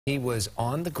He was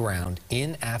on the ground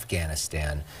in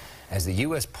Afghanistan as the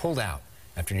U.S. pulled out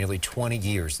after nearly 20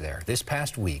 years there. This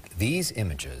past week, these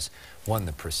images won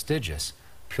the prestigious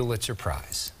Pulitzer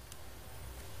Prize.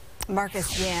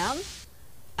 Marcus Yam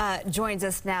joins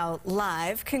us now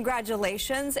live.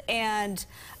 Congratulations, and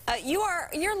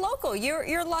you're local.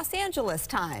 You're Los Angeles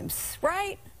Times,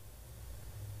 right?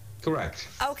 Correct.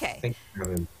 Okay. Thank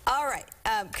you. All right.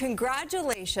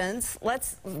 Congratulations.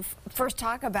 Let's first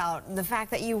talk about the fact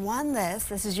that you won this.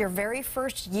 This is your very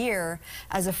first year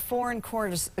as a foreign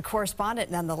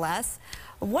correspondent, nonetheless.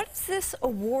 What does this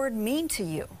award mean to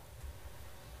you?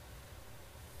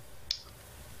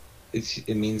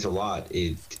 It means a lot.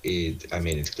 I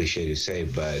mean, it's cliche to say,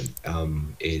 but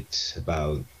it's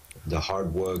about the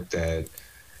hard work that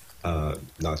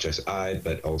not just I,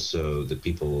 but also the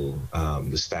people,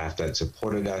 the staff that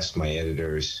supported us, my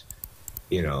editors,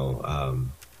 you know,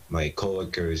 my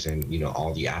coworkers, and, you know,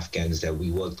 all the Afghans that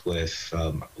we worked with.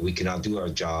 We cannot do our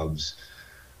jobs,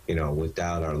 you know,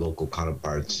 without our local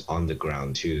counterparts on the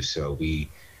ground too. So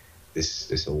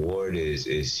this award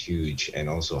is huge, and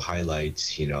also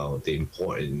highlights, you know, the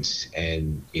importance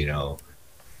and, you know,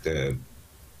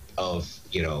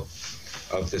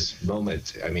 of this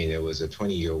moment. I mean, it was a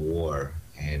 20-year war,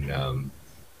 and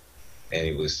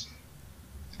it was,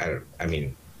 I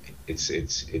mean, it's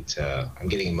I'm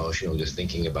getting emotional just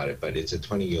thinking about it, but it's a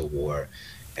 20-year war,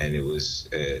 and it was,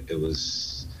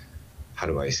 how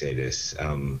do I say this?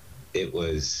 It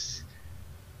was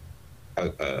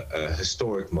a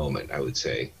historic moment, I would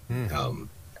say. It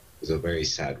was a very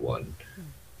sad one.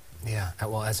 Yeah,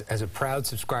 well, as a proud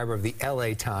subscriber of the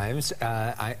LA Times,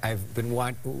 I've been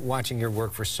watching your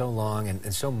work for so long,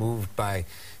 and so moved by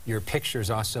your pictures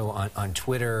also on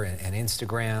Twitter and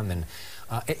Instagram. And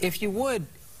if you would,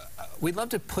 we'd love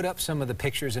to put up some of the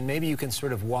pictures, and maybe you can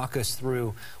sort of walk us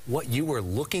through what you were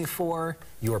looking for,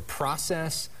 your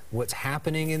process, what's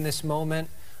happening in this moment.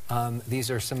 These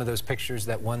are some of those pictures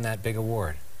that won that big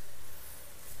award.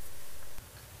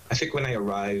 I think when I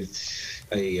arrived,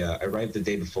 I arrived the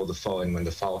day before the fall, and when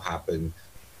the fall happened,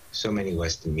 so many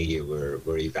Western media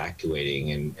were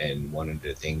evacuating, and one of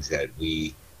the things that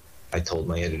I told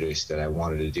my editors that I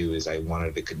wanted to do is I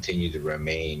wanted to continue to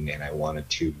remain, and I wanted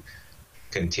to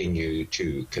continue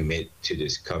to commit to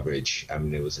this coverage. I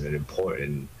mean, it was an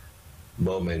important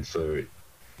moment for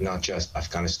not just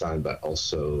Afghanistan, but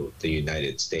also the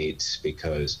United States,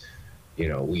 because, you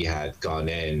know, we had gone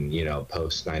in, you know,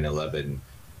 post 9/11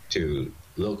 to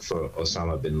look for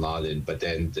Osama bin Laden, but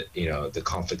then, you know, the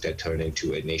conflict had turned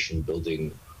into a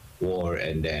nation-building war,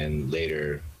 and then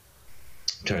later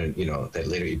that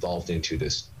later evolved into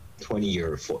this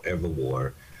 20-year forever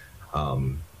war.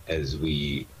 As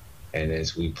we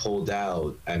pulled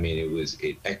out, I mean,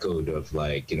 it echoed of,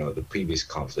 like, you know, the previous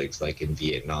conflicts, like in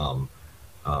Vietnam.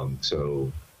 So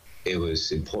it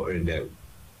was important that,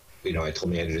 you know, I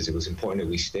told my editors it was important that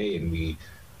we stay and we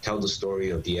tell the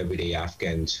story of the everyday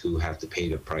Afghans who have to pay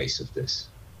the price of this.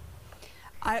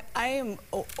 I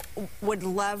would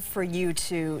love for you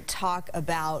to talk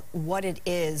about what it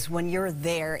is when you're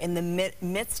there in the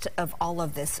midst of all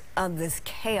of this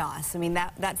chaos. I mean,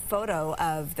 that photo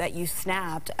that you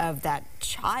snapped of that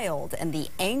child and the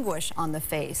anguish on the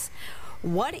face.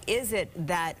 What is it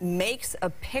that makes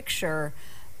a picture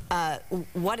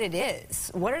what it is?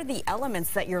 What are the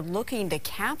elements that you're looking to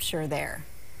capture there?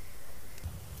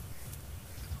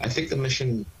 I think the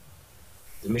mission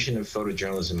of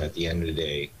photojournalism at the end of the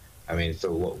day, I mean,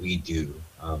 for what we do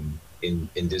in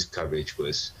this coverage,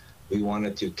 was we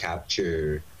wanted to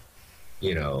capture,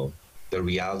 you know, the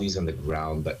realities on the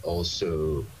ground, but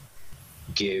also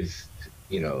give,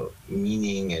 you know,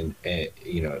 meaning and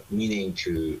you know, meaning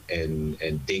to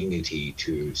and dignity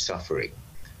to suffering.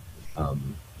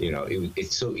 You know,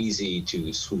 it's so easy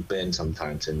to swoop in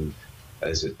sometimes, and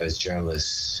as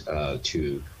journalists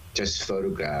to just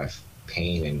photograph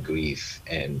pain and grief,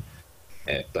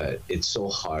 but it's so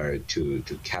hard to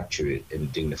capture it in a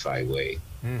dignified way.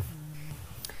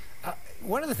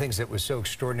 One of the things that was so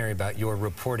extraordinary about your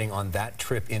reporting on that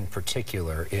trip in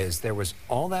particular is there was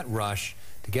all that rush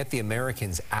to get the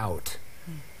Americans out,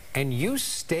 and you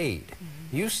stayed.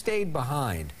 You stayed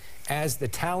behind as the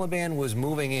Taliban was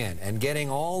moving in and getting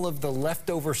all of the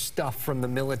leftover stuff from the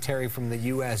military, from the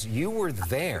U.S. You were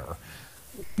there.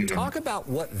 Talk about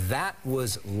what that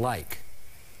was like.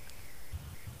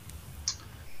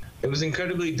 It was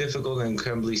incredibly difficult and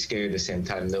incredibly scary at the same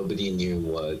time. Nobody knew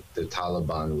what the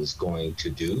Taliban was going to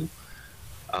do.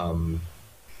 I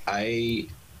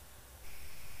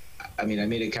mean, I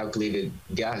made a calculated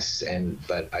guess,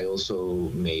 but I also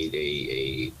made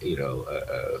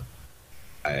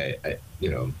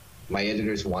my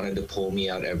editors wanted to pull me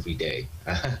out every day.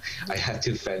 I had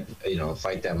to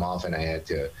fight them off, and I had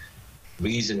to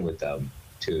reason with them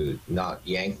to not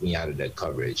yank me out of that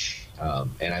coverage.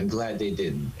 And I'm glad they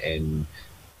didn't. And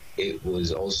it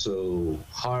was also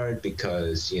hard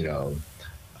because, it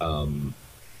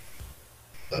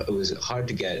was hard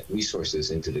to get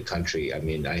resources into the country. I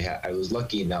mean, I was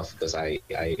lucky enough because I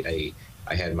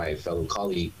had my fellow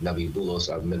colleague, Navi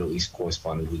Bulos, our Middle East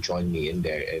correspondent, who joined me in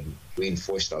there and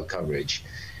reinforced our coverage.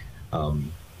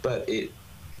 But it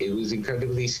was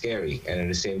incredibly scary. And at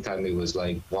the same time, it was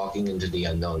like walking into the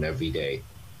unknown every day.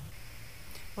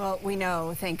 Well, we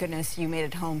know, thank goodness, you made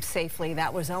it home safely.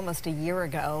 That was almost a year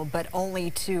ago, but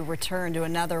only to return to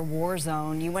another war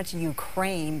zone. You went to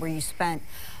Ukraine, where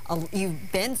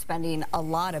you've been spending a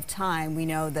lot of time. We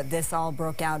know that this all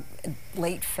broke out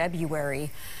late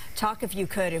February. Talk, if you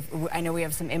could, I know we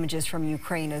have some images from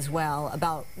Ukraine as well,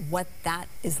 about what that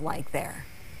is like there.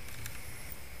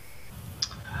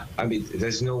 I mean,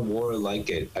 there's no war like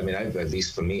it. I mean, at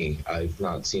least for me, I've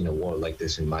not seen a war like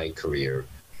this in my career.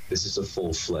 This is a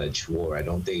full-fledged war. I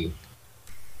don't think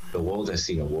the world has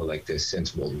seen a war like this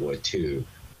since World War II.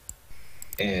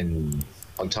 And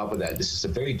on top of that, this is a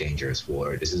very dangerous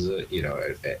war. This is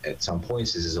at some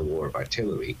points, this is a war of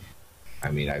artillery.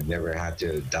 I mean, I've never had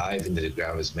to dive into the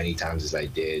ground as many times as I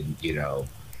did,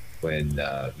 when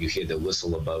you hear the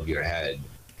whistle above your head.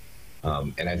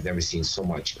 And I've never seen so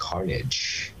much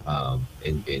carnage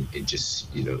in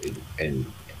just, and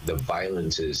the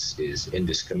violence is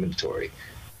indiscriminatory.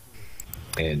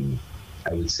 And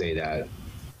I would say that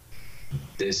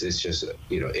this is just,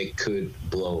 it could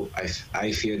blow.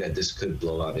 I fear that this could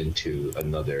blow out into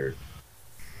another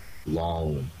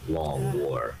long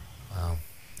war. Wow.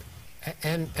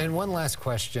 And one last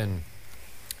question.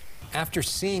 After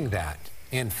seeing that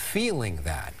and feeling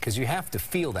that, because you have to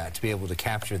feel that to be able to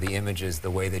capture the images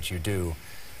the way that you do,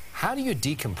 how do you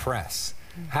decompress?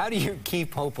 How do you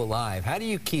keep hope alive? How do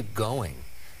you keep going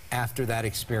after that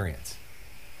experience?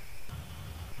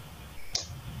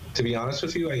 To be honest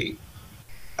with you,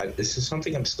 this is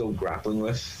something I'm still grappling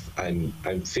with. I'm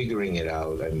figuring it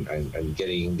out. I'm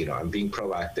getting, I'm being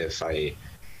proactive.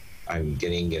 I'm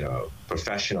getting,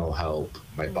 professional help.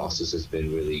 My bosses has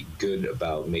been really good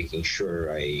about making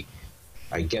sure I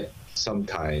get some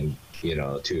time,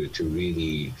 to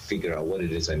really figure out what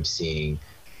it is I'm seeing.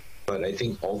 But I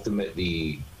think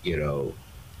ultimately,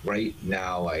 right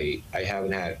now I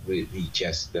haven't had really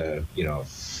just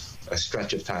a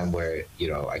stretch of time where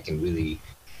I can really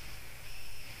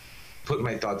put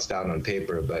my thoughts down on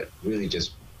paper, but really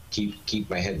just keep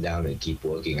my head down and keep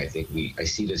working. I think I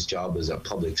see this job as a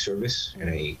public service, and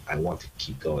I want to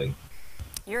keep going.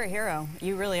 You're a hero.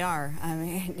 You really are. I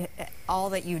mean, all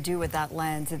that you do with that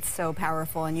lens, it's so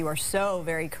powerful, and you are so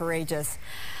very courageous.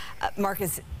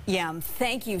 Marcus Yam,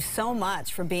 thank you so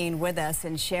much for being with us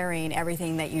and sharing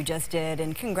everything that you just did,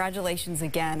 and congratulations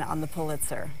again on the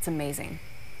Pulitzer. It's amazing.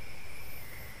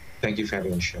 Thank you for having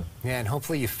me on the show. Yeah, and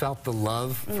hopefully you felt the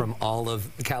love from all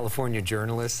of the California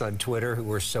journalists on Twitter who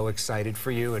were so excited for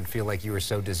you and feel like you were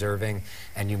so deserving,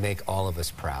 and you make all of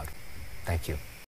us proud. Thank you.